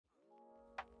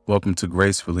Welcome to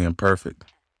Gracefully Imperfect,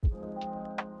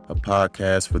 a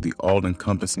podcast for the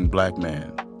all-encompassing Black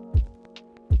man,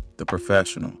 the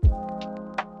professional,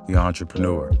 the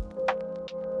entrepreneur,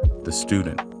 the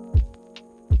student,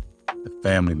 the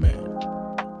family man,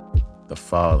 the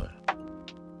father,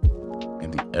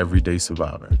 and the everyday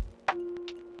survivor.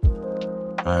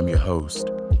 I'm your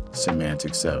host,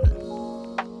 Semantic 7.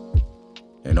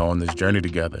 And on this journey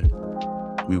together,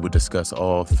 we will discuss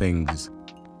all things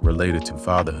related to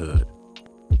fatherhood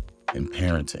and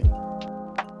parenting,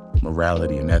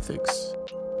 morality and ethics,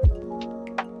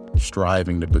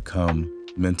 striving to become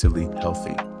mentally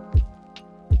healthy,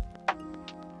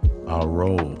 our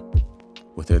role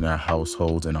within our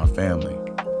households and our family,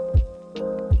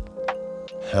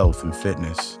 health and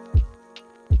fitness,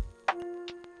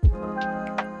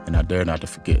 and I dare not to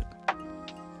forget,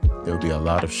 there will be a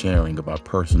lot of sharing of our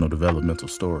personal developmental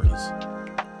stories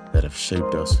that have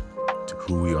shaped us to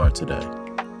who we are today.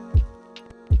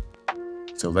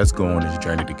 So let's go on this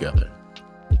journey together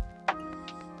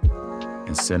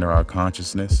and center our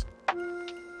consciousness,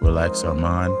 relax our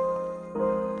mind,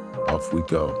 off we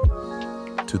go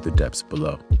to the depths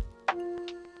below.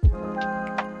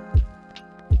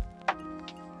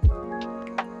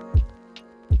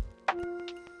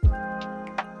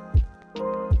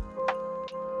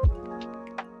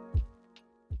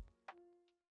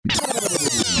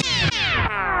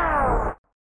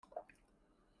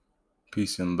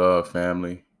 Peace and love,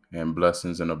 family, and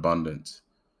blessings in abundance.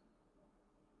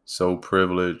 So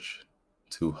privileged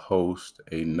to host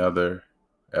another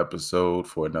episode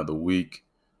for another week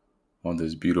on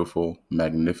this beautiful,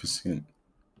 magnificent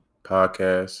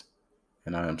podcast.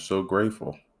 And I am so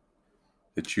grateful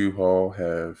that you all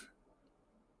have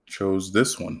chose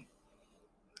this one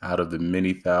out of the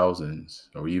many thousands,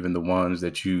 or even the ones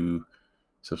that you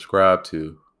subscribe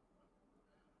to,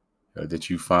 or that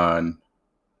you find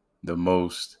the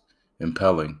most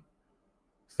impelling.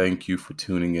 Thank you for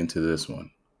tuning into this one.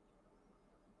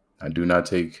 I do not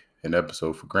take an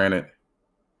episode for granted.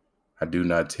 I do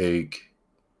not take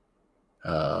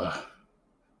the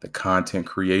content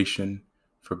creation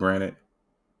for granted.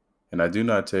 And I do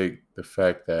not take the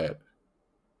fact that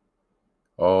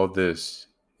all this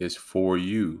is for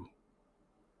you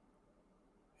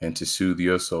and to soothe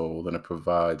your soul and to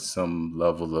provide some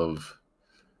level of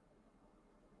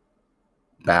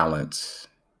balance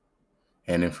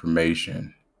and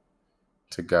information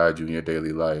to guide you in your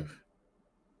daily life.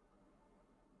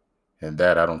 And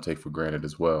that I don't take for granted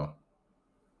as well.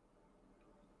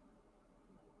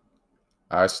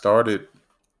 I started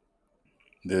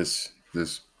this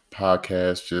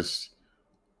podcast just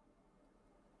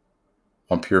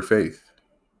on pure faith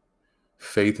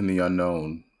in the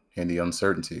unknown and the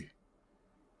uncertainty.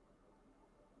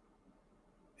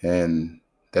 And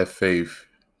that faith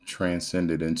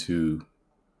transcended into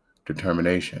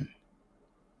determination.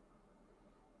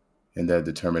 And that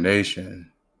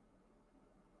determination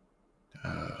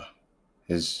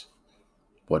is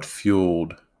what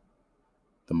fueled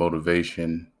the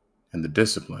motivation and the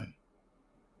discipline.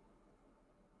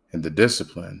 And the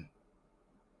discipline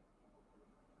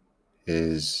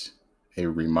is a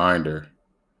reminder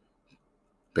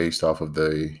based off of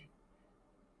the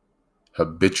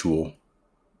habitual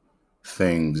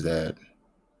things that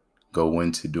go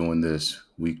into doing this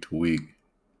week to week,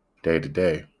 day to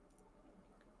day.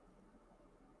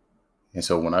 And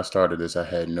so when I started this, I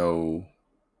didn't know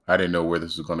where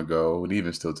this was going to go. And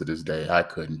even still to this day, I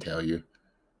couldn't tell you.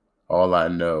 All I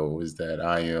know is that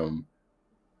I am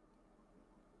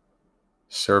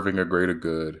serving a greater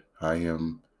good. I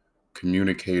am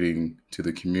communicating to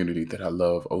the community that I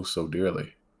love oh so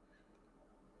dearly.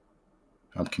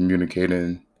 I'm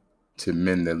communicating to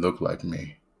men that look like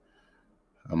me.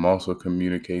 I'm also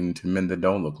communicating to men that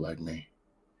don't look like me.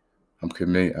 I'm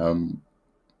communicating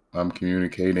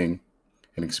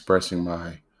and expressing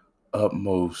my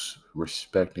utmost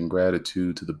respect and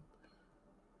gratitude to the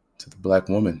Black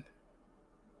woman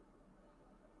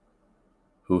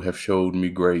who have showed me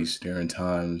grace during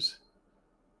times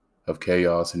of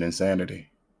chaos and insanity.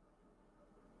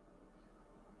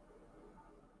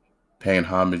 Paying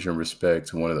homage and respect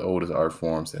to one of the oldest art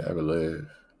forms that ever lived,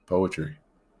 poetry.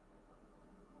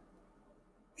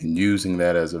 And using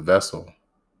that as a vessel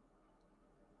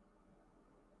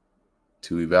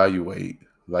to evaluate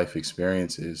life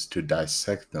experiences, to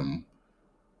dissect them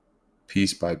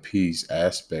piece by piece,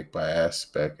 aspect by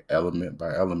aspect, element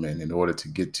by element, in order to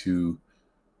get to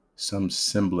some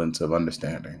semblance of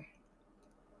understanding.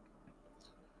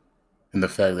 And the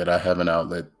fact that I have an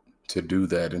outlet to do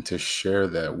that and to share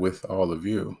that with all of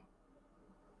you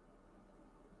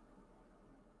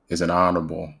is an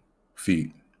honorable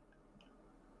feat.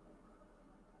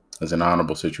 It's an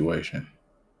honorable situation.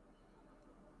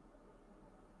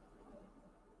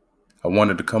 I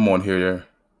wanted to come on here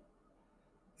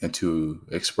and to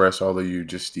express all of you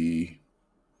just the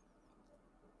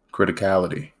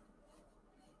criticality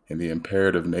and the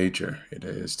imperative nature it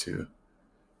is to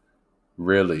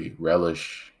really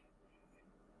relish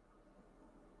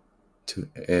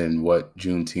in what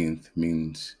Juneteenth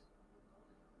means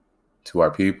to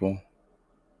our people,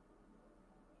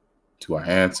 to our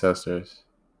ancestors,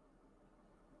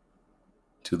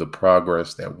 to the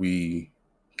progress that we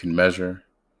can measure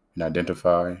and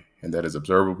identify and that is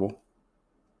observable,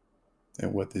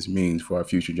 and what this means for our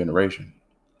future generation.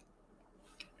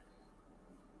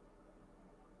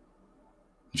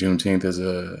 Juneteenth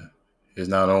is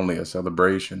not only a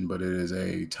celebration, but it is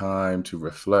a time to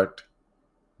reflect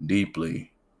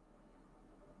deeply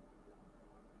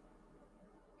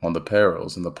on the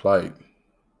perils and the plight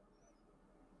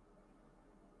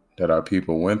that our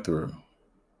people went through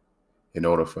in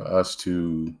order for us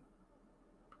to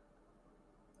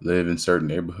live in certain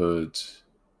neighborhoods,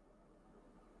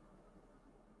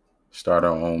 start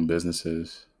our own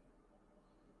businesses,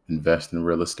 invest in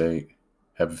real estate,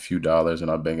 have a few dollars in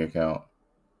our bank account,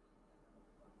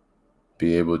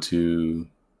 be able to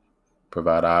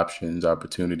provide options,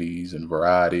 opportunities, and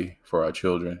variety for our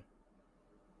children.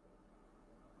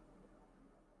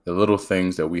 The little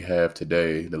things that we have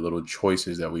today, the little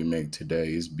choices that we make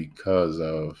today is because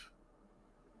of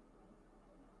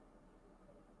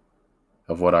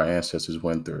what our ancestors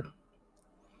went through.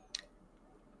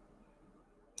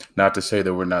 Not to say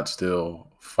that we're not still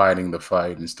fighting the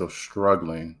fight and still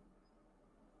struggling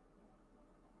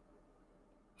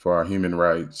for our human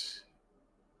rights,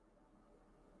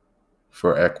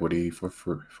 for equity,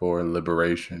 for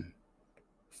liberation,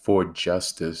 for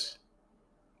justice.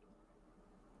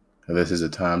 This is a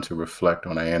time to reflect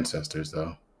on our ancestors,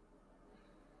 though.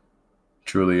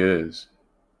 Truly is.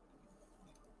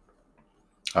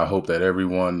 I hope that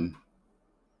everyone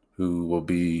who will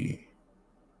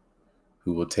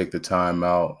take the time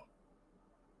out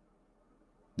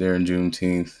during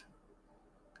Juneteenth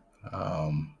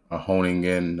are honing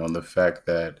in on the fact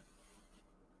that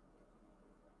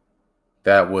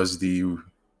that was the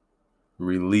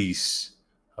release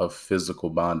of physical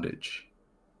bondage.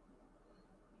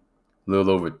 A little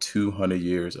over 200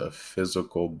 years of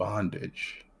physical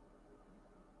bondage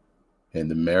in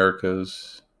the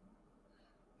Americas,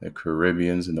 the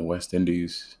Caribbeans, and the West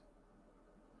Indies.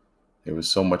 There was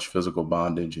so much physical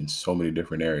bondage in so many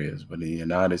different areas, but in the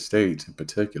United States in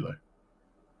particular,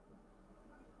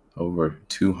 over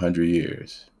 200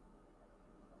 years.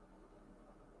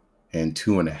 And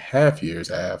 2.5 years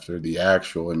after the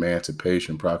actual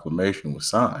Emancipation Proclamation was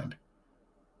signed,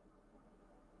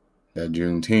 that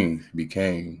Juneteenth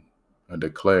became a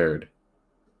declared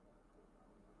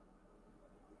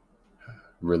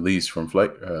release from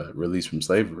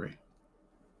slavery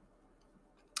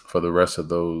for the rest of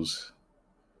those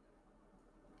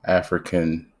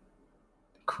African,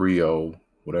 Creole,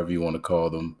 whatever you want to call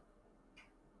them,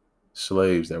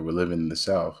 slaves that were living in the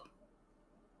South,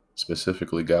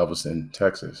 specifically Galveston,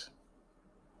 Texas.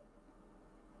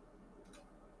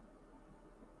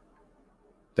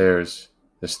 There's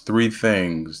 3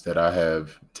 things that I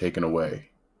have taken away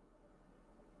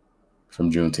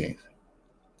from Juneteenth,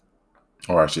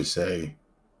 or I should say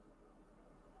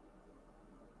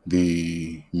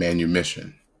the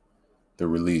manumission, the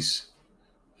release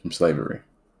from slavery.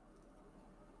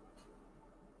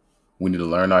 We need to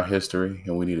learn our history,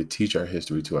 and we need to teach our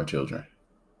history to our children.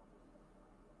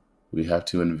 We have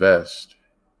to invest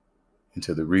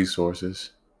into the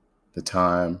resources, the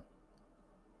time,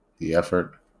 the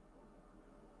effort,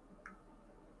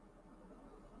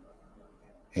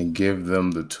 and give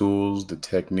them the tools, the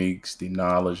techniques, the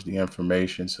knowledge, the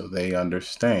information so they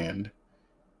understand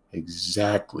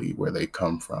exactly where they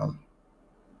come from.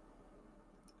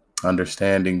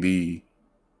 Understanding the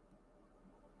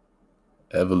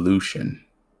evolution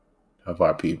of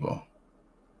our people.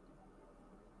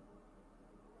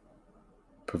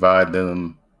 Provide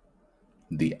them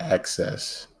the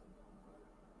access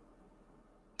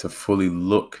to fully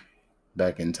look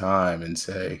back in time and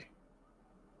say,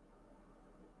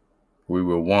 we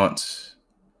were once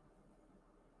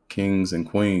kings and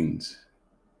queens,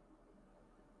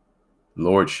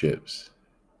 lordships.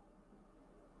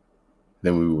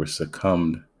 Then we were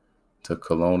succumbed to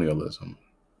colonialism.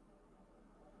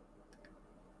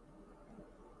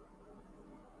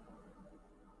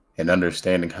 And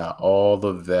understanding how all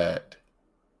of that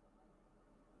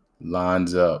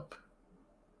lines up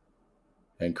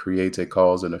and creates a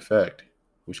cause and effect,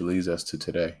 which leads us to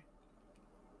today.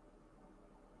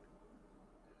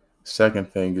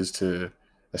 Second thing is to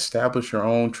establish your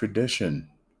own tradition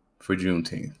for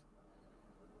Juneteenth.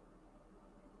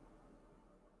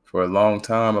 For a long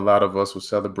time, a lot of us were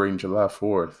celebrating July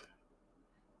 4th,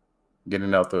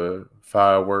 getting out the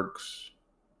fireworks,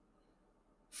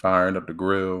 firing up the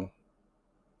grill,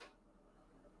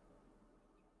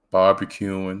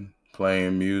 barbecuing,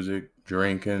 playing music,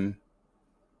 drinking,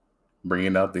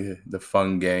 bringing out the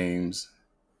fun games.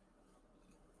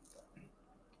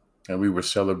 And we were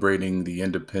celebrating the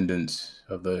independence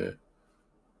of the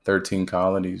 13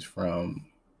 colonies from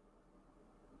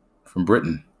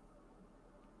Britain,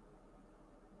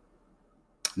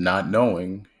 not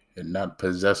knowing and not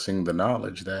possessing the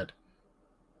knowledge that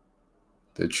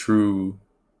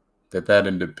that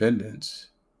independence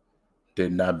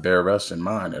did not bear us in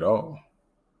mind at all.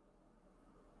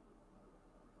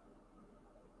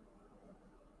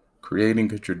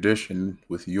 Creating a tradition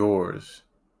with yours,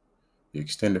 your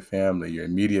extended family, your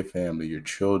immediate family, your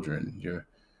children, your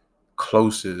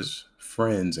closest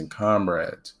friends and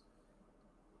comrades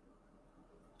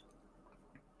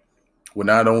will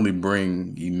not only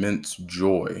bring immense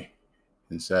joy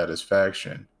and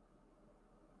satisfaction,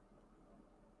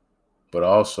 but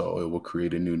also it will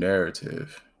create a new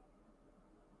narrative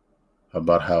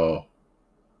about how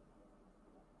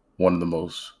one of the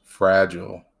most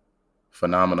fragile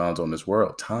phenomenons on this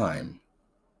world, time,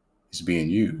 is being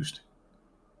used,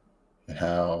 and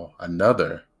how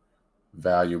another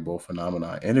valuable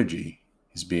phenomenon, energy,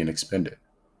 is being expended.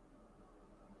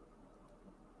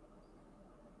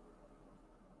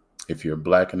 If you're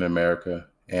Black in America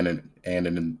and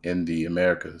in the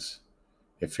Americas,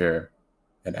 if you're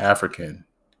an African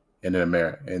in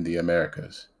the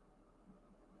Americas,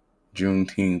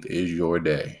 Juneteenth is your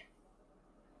day.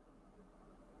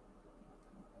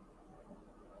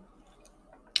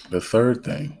 The third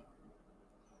thing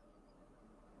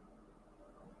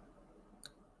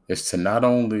is to not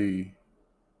only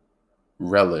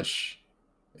relish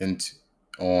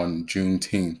on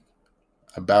Juneteenth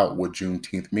about what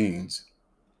Juneteenth means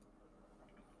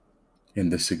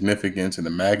and the significance and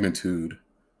the magnitude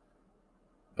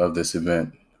of this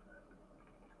event,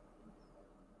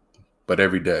 but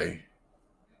every day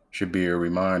should be a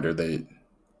reminder that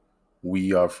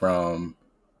we are from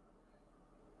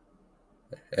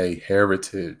a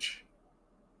heritage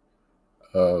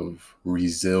of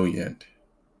resilient,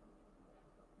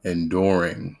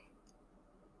 enduring,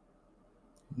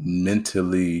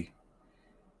 mentally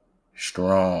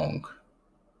strong,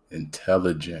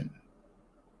 intelligent,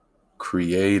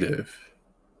 creative,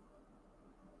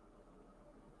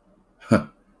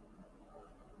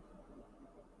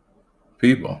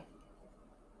 people.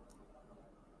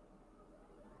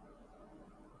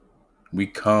 We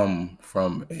come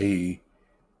from a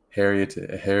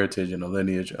heritage and a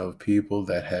lineage of people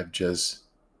that have just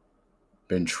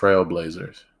been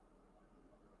trailblazers,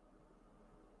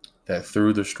 that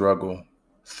through the struggle,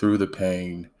 through the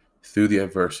pain, through the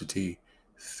adversity,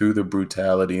 through the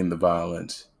brutality and the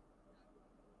violence,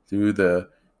 through the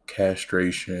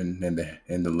castration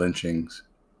and the lynchings,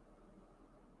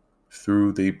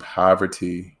 through the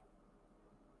poverty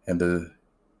and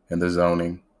the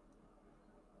zoning,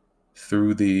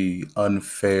 through the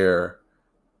unfair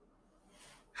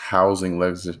housing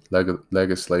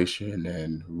legislation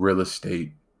and real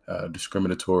estate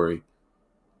discriminatory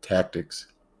tactics,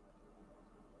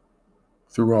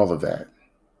 through all of that,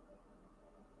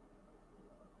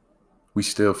 we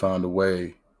still found a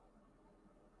way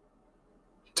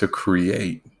to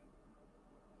create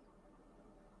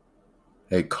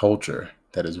a culture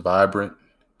that is vibrant,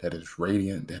 that is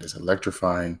radiant, that is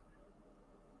electrifying,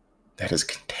 that is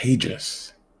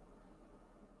contagious.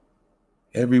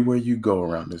 Everywhere you go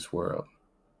around this world,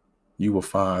 you will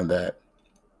find that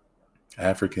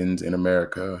Africans in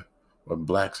America or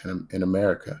Blacks in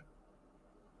America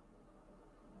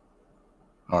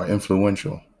are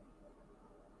influential,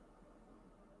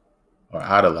 are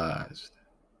idolized,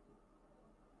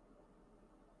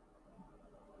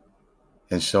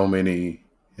 and so many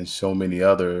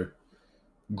other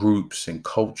groups and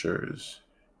cultures.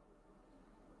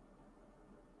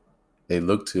 They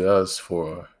look to us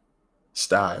for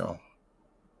style,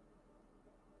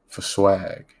 for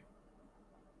swag,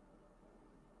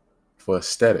 for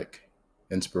aesthetic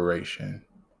inspiration.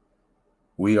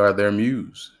 We are their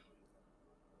muse.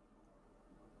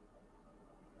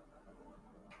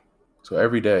 So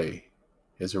every day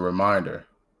is a reminder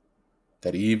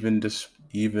that even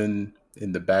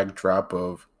in the backdrop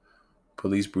of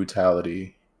police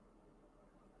brutality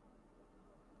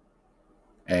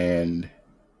and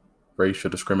racial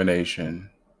discrimination,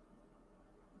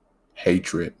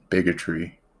 hatred,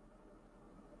 bigotry,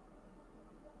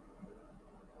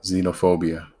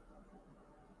 xenophobia.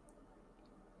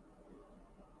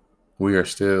 We are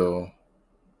still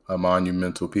a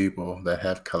monumental people that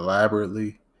have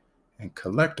collaboratively and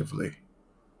collectively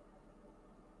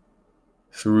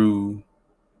through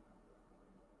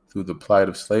the plight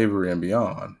of slavery and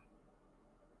beyond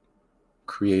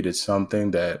created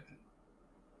something that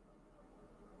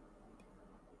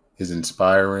is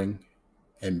inspiring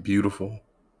and beautiful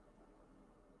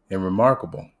and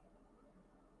remarkable.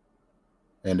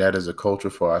 And that is a culture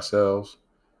for ourselves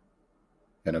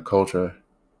and a culture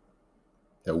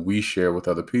that we share with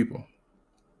other people.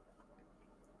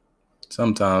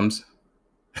 Sometimes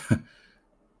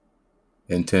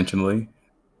intentionally,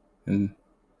 and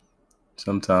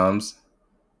sometimes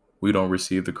we don't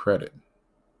receive the credit.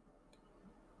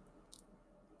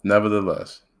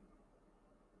 Nevertheless,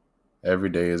 every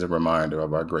day is a reminder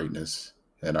of our greatness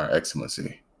and our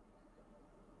excellency.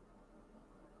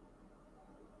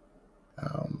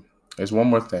 There's one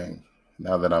more thing.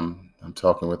 Now that I'm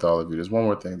talking with all of you, there's one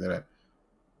more thing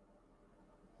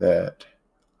that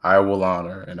I will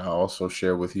honor, and I'll also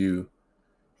share with you,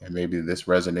 and maybe this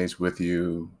resonates with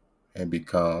you and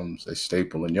becomes a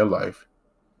staple in your life.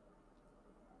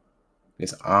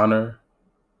 Is honor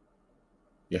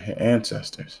your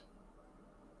ancestors.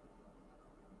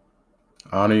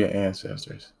 Honor your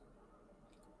ancestors.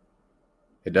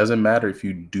 It doesn't matter if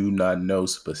you do not know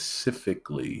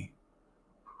specifically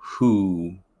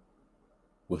who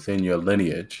within your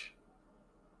lineage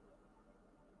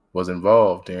was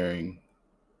involved during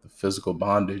the physical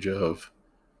bondage of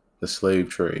the slave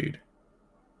trade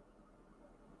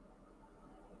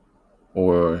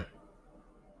or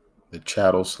the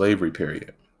chattel slavery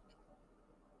period.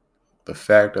 The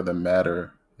fact of the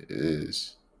matter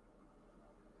is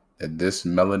that this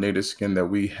melanated skin that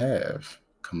we have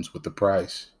comes with a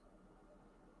price.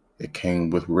 It came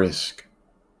with risk.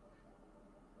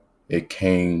 It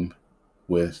came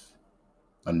with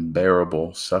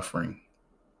unbearable suffering.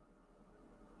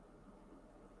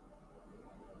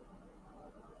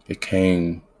 It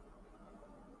came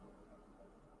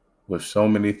with so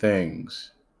many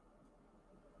things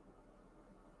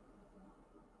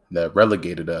that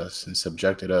relegated us and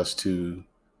subjected us to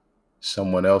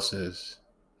someone else's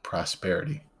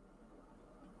prosperity.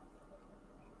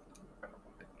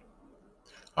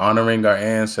 Honoring our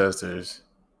ancestors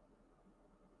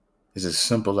is as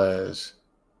simple as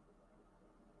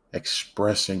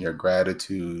expressing your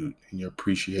gratitude and your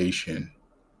appreciation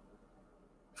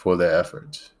for their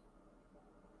efforts.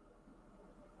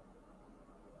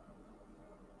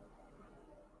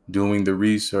 Doing the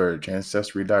research,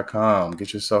 ancestry.com,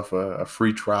 get yourself a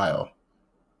free trial.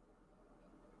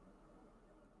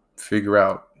 Figure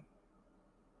out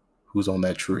who's on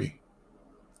that tree.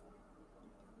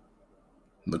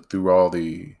 Look through all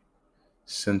the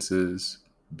Census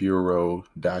Bureau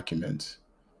documents.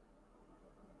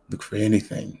 Look for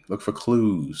anything. Look for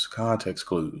clues, context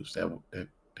clues that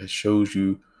shows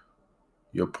you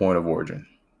your point of origin.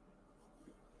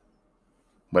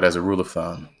 But as a rule of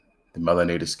thumb, the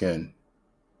melanated skin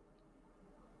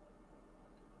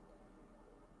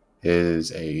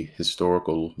is a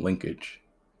historical linkage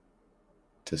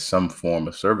to some form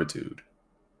of servitude.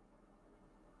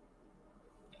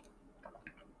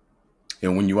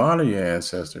 And when you honor your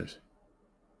ancestors,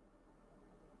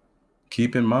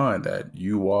 keep in mind that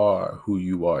you are who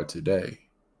you are today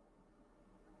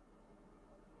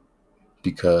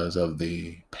because of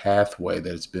the pathway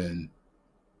that's been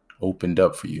opened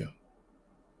up for you.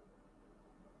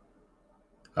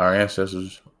 Our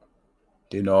ancestors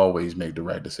didn't always make the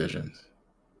right decisions.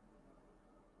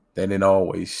 They didn't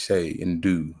always say and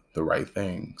do the right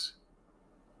things.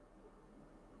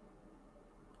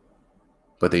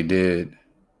 But they did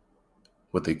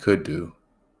what they could do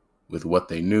with what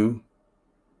they knew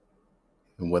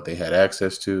and what they had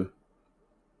access to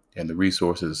and the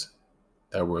resources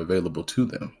that were available to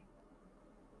them.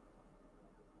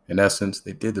 In essence,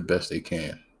 they did the best they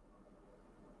can,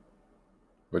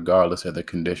 regardless of the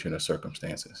condition or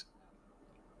circumstances.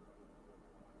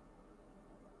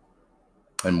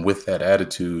 And with that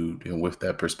attitude and with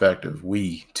that perspective,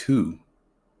 we too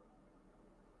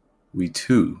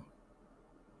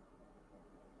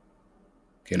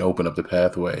can open up the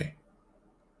pathway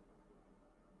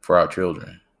for our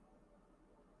children,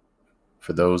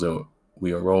 for those that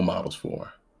we are role models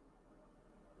for.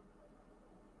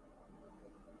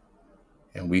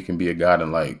 And we can be a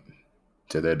guiding light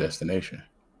to their destination.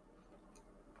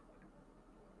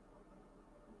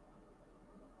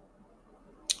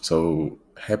 So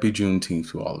happy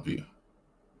Juneteenth to all of you.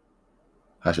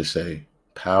 I should say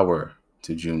power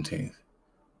to Juneteenth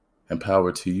and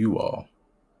power to you all.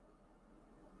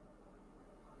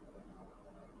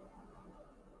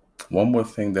 One more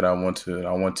thing that I want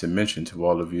to mention to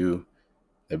all of you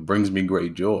that brings me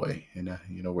great joy. And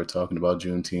we're talking about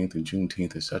Juneteenth, and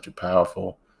Juneteenth is such a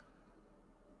powerful,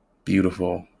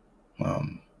 beautiful,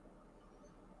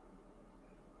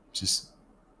 just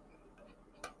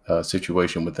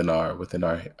situation within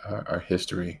our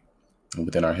history and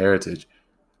within our heritage.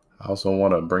 I also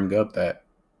want to bring up that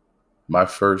my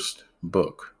first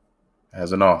book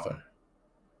as an author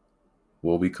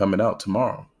will be coming out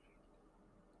tomorrow.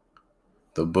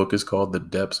 The book is called The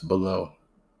Depths Below,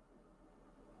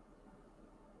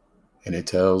 and it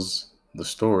tells the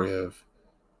story of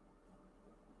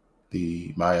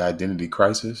my identity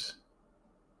crisis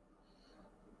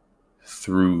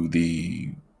through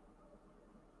the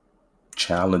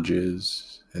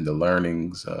challenges and the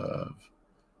learnings of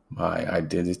my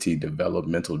identity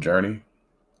developmental journey,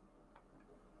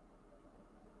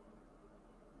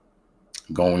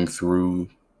 going through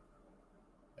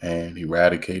and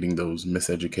eradicating those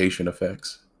miseducation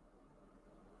effects,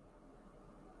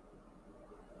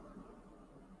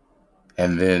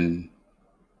 and then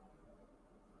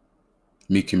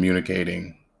me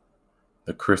communicating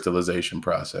the crystallization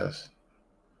process.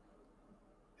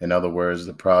 In other words,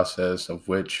 the process of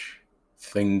which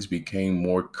things became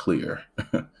more clear.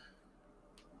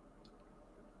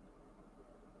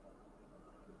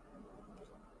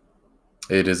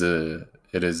 It is a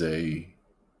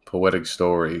poetic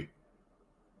story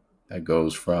that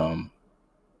goes from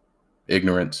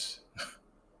ignorance,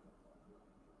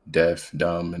 deaf,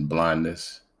 dumb, and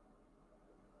blindness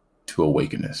to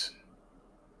awakeness.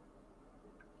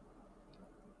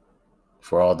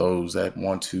 For all those that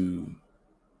want to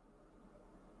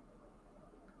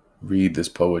read this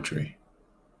poetry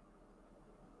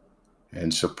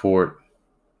and support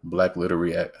Black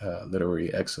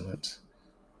literary excellence,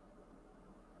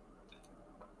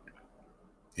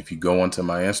 if you go onto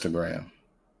my Instagram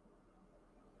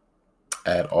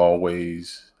at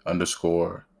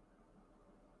always_gracefully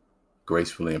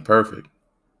imperfect,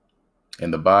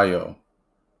 and the bio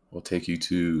will take you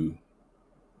to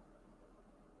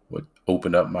what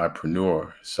opened up my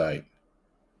Preneur site,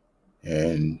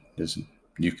 and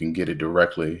you can get it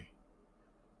directly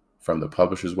from the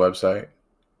publisher's website,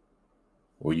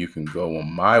 or you can go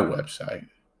on my website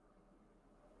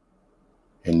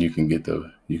and you can get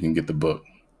the book.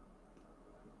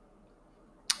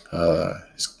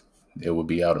 It will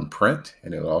be out in print,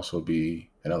 and it'll also be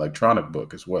an electronic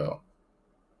book as well.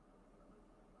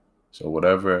 So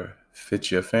whatever fits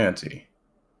your fancy.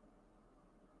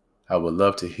 I would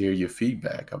love to hear your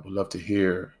feedback. I would love to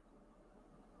hear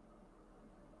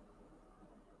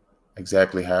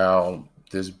exactly how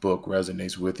this book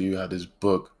resonates with you, how this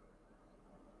book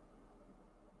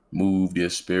moved your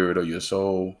spirit or your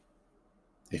soul.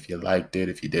 If you liked it,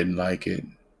 if you didn't like it.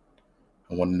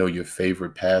 I want to know your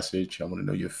favorite passage. I want to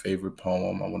know your favorite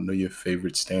poem. I want to know your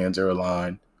favorite stanza or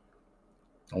line.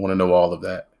 I want to know all of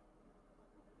that.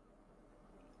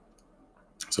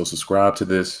 So subscribe to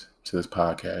this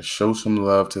podcast. Show some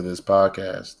love to this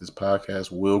podcast. This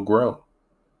podcast will grow.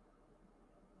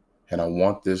 And I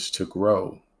want this to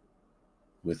grow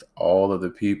with all of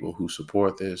the people who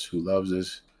support this, who loves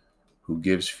this, who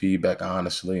gives feedback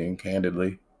honestly and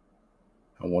candidly.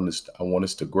 I want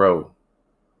us to grow,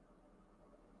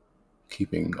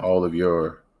 keeping all of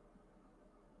your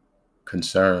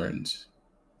concerns,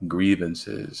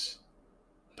 grievances,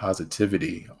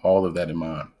 positivity, all of that in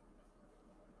mind.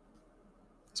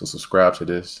 So subscribe to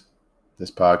this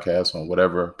podcast on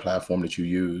whatever platform that you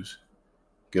use.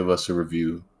 Give us a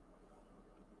review.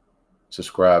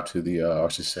 Subscribe to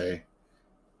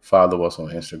follow us on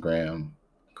Instagram.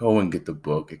 Go and get the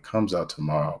book. It comes out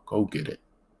tomorrow. Go get it.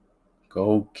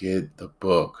 Go get the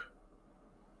book.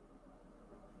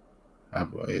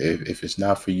 If it's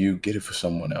not for you, get it for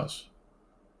someone else.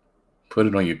 Put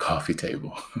it on your coffee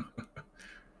table.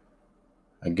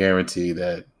 I guarantee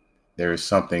that there is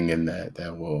something in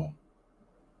that will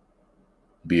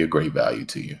be a great value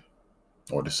to you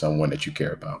or to someone that you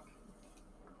care about.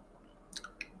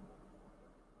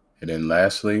 And then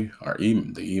lastly,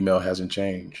 the email hasn't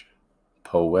changed.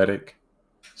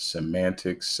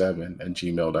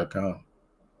 poeticsemantics7@gmail.com.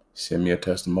 Send me a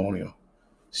testimonial.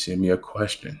 Send me a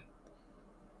question.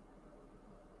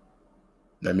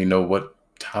 Let me know what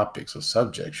topics or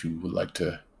subjects you would like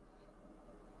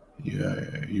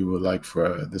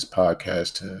for this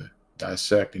podcast to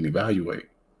dissect and evaluate.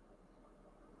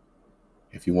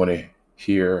 If you want to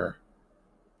hear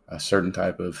a certain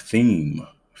type of theme,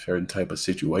 a certain type of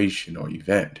situation or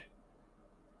event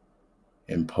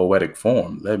in poetic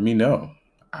form, let me know.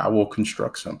 I will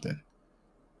construct something.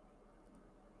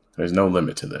 There's no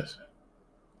limit to this.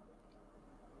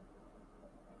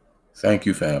 Thank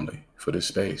you, family, for this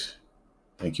space.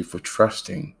 Thank you for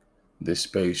trusting this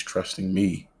space, trusting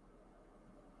me.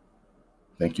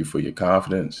 Thank you for your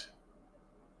confidence.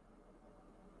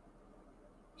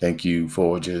 Thank you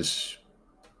for just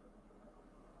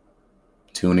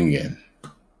tuning in.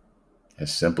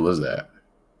 As simple as that.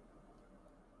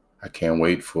 I can't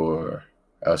wait for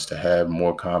us to have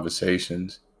more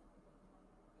conversations,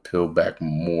 peel back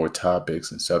more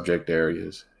topics and subject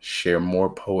areas, share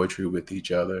more poetry with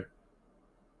each other,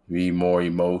 be more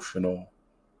emotional,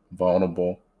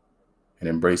 vulnerable, and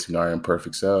embracing our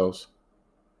imperfect selves.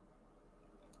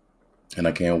 And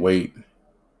I can't wait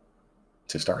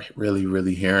to start really,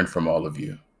 really hearing from all of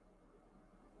you.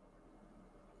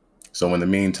 So in the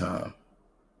meantime,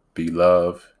 be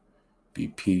love, be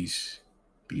peace,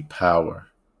 be power,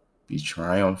 be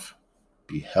triumph,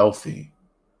 be healthy,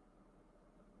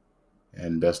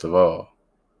 and best of all,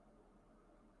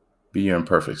 be your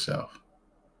imperfect self.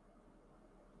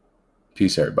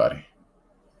 Peace, everybody.